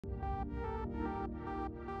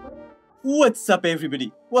What's up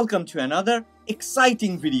everybody? Welcome to another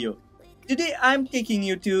exciting video. Today I'm taking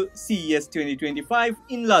you to CES 2025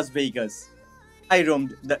 in Las Vegas. I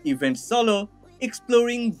roamed the event solo,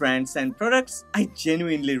 exploring brands and products I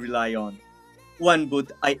genuinely rely on. One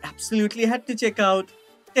booth I absolutely had to check out,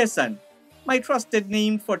 Tessan, my trusted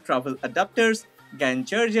name for travel adapters, GaN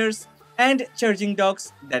chargers, and charging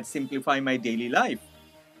docks that simplify my daily life.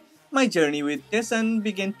 My journey with Tessan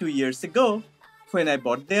began 2 years ago when I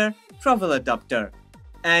bought their travel adapter,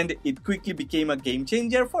 and it quickly became a game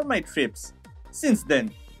changer for my trips. Since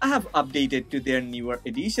then, I have updated to their newer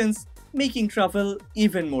editions, making travel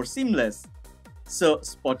even more seamless. So,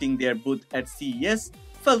 spotting their booth at CES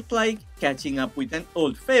felt like catching up with an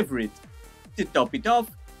old favorite. To top it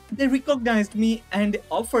off, they recognized me and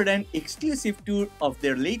offered an exclusive tour of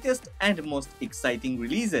their latest and most exciting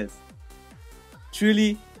releases.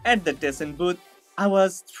 Truly, at the Tessan booth, I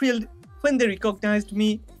was thrilled when they recognized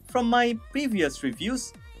me from my previous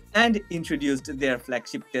reviews and introduced their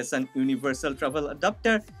flagship Tessan Universal Travel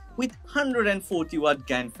Adapter with 140 watt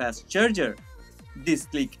GaN fast charger. This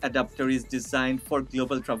sleek adapter is designed for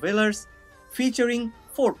global travelers, featuring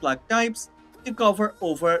 4 plug types to cover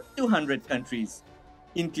over 200 countries,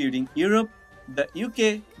 including Europe, the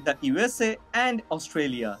UK, the USA, and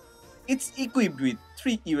Australia. It's equipped with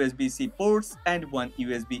 3 USB-C ports and 1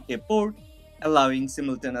 USB-A port, allowing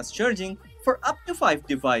simultaneous charging for up to 5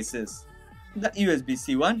 devices. The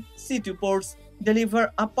USB-C 1, C2 ports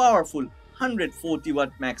deliver a powerful 140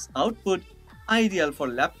 watt max output, ideal for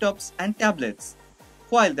laptops and tablets,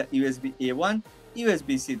 while the USB-A 1,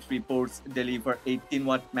 USB-C 3 ports deliver 18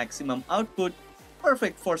 watt maximum output,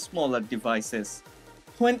 perfect for smaller devices.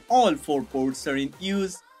 When all 4 ports are in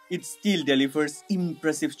use, it still delivers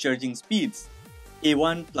impressive charging speeds.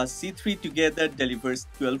 A1 plus C3 together delivers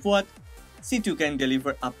 12 watt, C2 can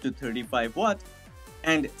deliver up to 35 watt,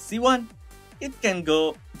 and C1, it can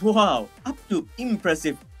go, wow, up to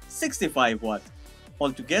impressive 65 watt.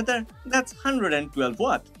 Altogether, that's 112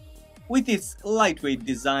 watt. With its lightweight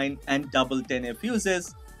design and double 10A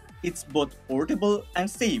fuses, it's both portable and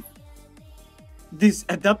safe. This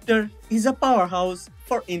adapter is a powerhouse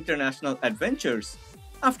for international adventures.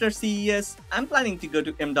 After CES, I'm planning to go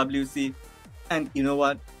to MWC, and you know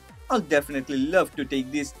what? I'll definitely love to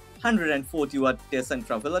take this 140 watt Tessan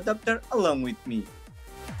travel adapter along with me.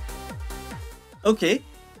 Okay,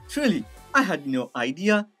 truly, I had no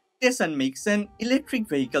idea Tessan makes an electric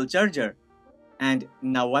vehicle charger. And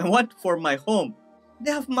now I want for my home.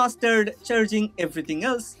 They have mastered charging everything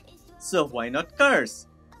else, so why not cars?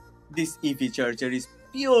 This EV charger is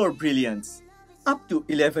pure brilliance. Up to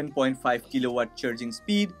 11.5 kilowatt charging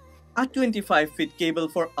speed, a 25 feet cable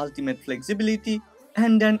for ultimate flexibility,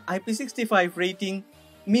 and an IP65 rating,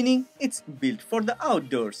 meaning it's built for the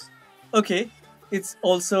outdoors. Okay, it's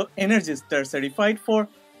also Energy Star certified for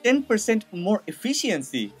 10% more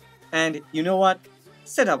efficiency. And you know what?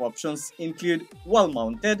 Setup options include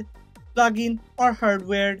wall-mounted, plug-in or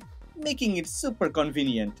hardwired, making it super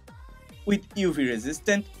convenient. With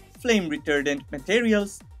UV-resistant, flame-retardant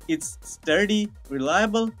materials, it's sturdy,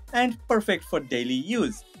 reliable, and perfect for daily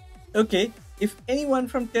use. Okay, if anyone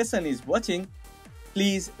from Tessan is watching,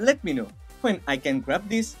 please let me know when I can grab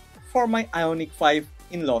this for my Ioniq 5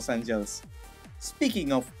 in Los Angeles.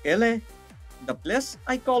 Speaking of LA, the place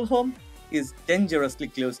I call home is dangerously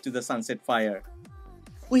close to the Sunset Fire.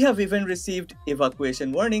 We have even received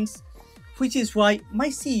evacuation warnings, which is why my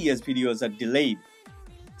CES videos are delayed.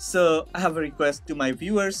 So I have a request to my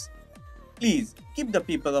viewers, please keep the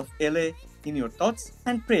people of LA in your thoughts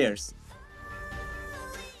and prayers.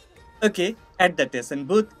 Okay, at the Tessan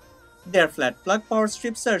booth, their flat plug power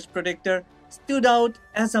strip surge protector stood out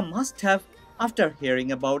as a must-have after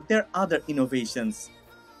hearing about their other innovations.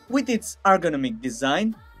 With its ergonomic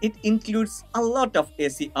design, it includes a lot of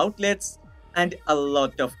AC outlets and a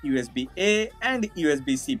lot of USB-A and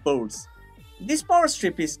USB-C ports. This power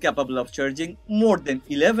strip is capable of charging more than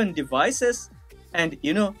 11 devices, and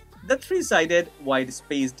you know, the 3-sided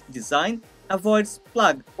wide-spaced design avoids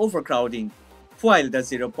plug overcrowding, while the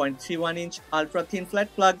 0.31-inch ultra-thin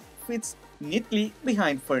flat plug fits neatly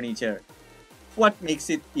behind furniture. What makes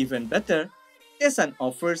it even better, Tessan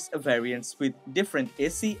offers variants with different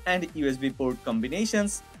AC and USB port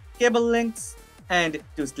combinations, cable lengths, and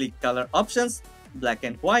 2 sleek color options, black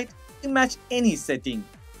and white, to match any setting.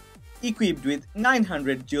 Equipped with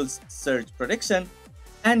 900 joules surge protection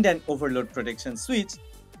and an overload protection switch,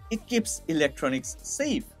 it keeps electronics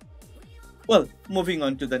safe. Well, moving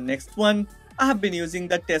on to the next one, I have been using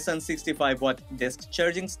the Tessan 65 watt desk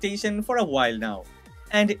charging station for a while now,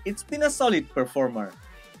 and it's been a solid performer.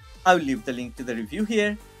 I'll leave the link to the review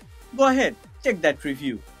here. Go ahead, check that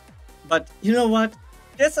review. But you know what?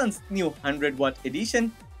 Tessan's new 100-watt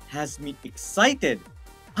edition has me excited.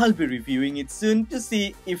 I'll be reviewing it soon to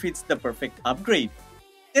see if it's the perfect upgrade.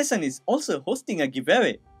 Tessan is also hosting a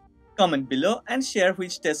giveaway. Comment below and share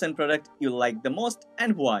which Tessan product you like the most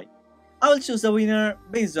and why. I will choose a winner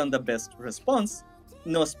based on the best response.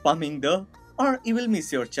 No spamming though, or you will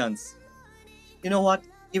miss your chance. You know what?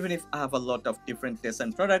 Even if I have a lot of different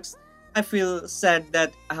Tessan products, I feel sad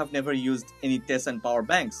that I have never used any Tessan power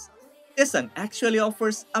banks. Tessan actually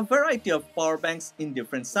offers a variety of power banks in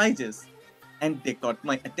different sizes, and they caught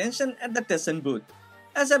my attention at the Tessan booth.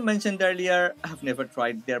 As I mentioned earlier, I have never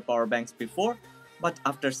tried their power banks before, but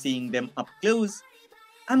after seeing them up close,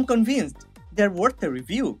 I'm convinced they're worth a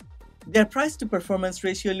review. Their price to performance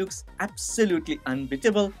ratio looks absolutely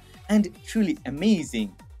unbeatable and truly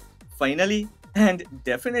amazing. Finally, and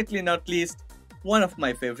definitely not least, one of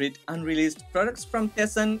my favorite unreleased products from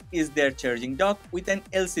Tessan is their charging dock with an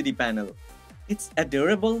LCD panel. It's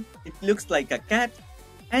adorable, it looks like a cat,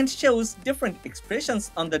 and shows different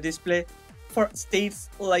expressions on the display for states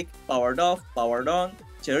like powered off, powered on,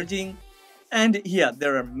 charging, and yeah,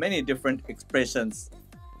 there are many different expressions.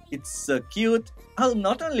 It's so cute. I'll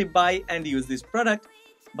not only buy and use this product,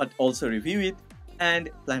 but also review it and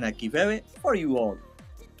plan a giveaway for you all.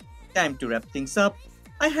 Time to wrap things up.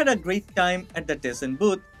 I had a great time at the Tessan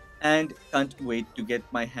booth and can't wait to get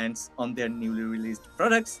my hands on their newly released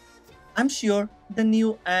products. I'm sure the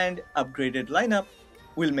new and upgraded lineup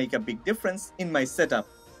will make a big difference in my setup.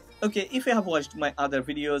 Okay, if you have watched my other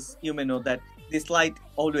videos, you may know that this light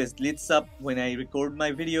always lights up when I record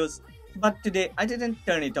my videos, but today I didn't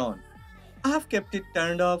turn it on. I have kept it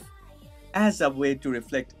turned off as a way to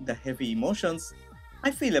reflect the heavy emotions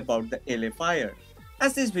I feel about the LA fire.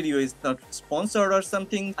 As this video is not sponsored or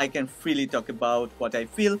something, I can freely talk about what I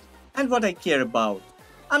feel and what I care about.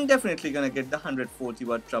 I'm definitely gonna get the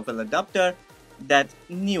 140-watt travel adapter, that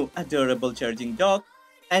new adorable charging dock,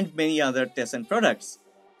 and many other Tessan products.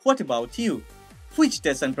 What about you? Which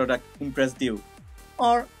Tessan product impressed you?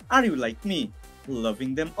 Or are you like me,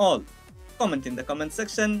 loving them all? Comment in the comment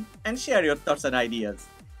section and share your thoughts and ideas.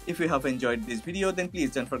 If you have enjoyed this video, then please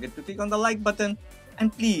don't forget to click on the like button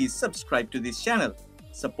and please subscribe to this channel.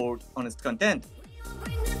 Support honest content.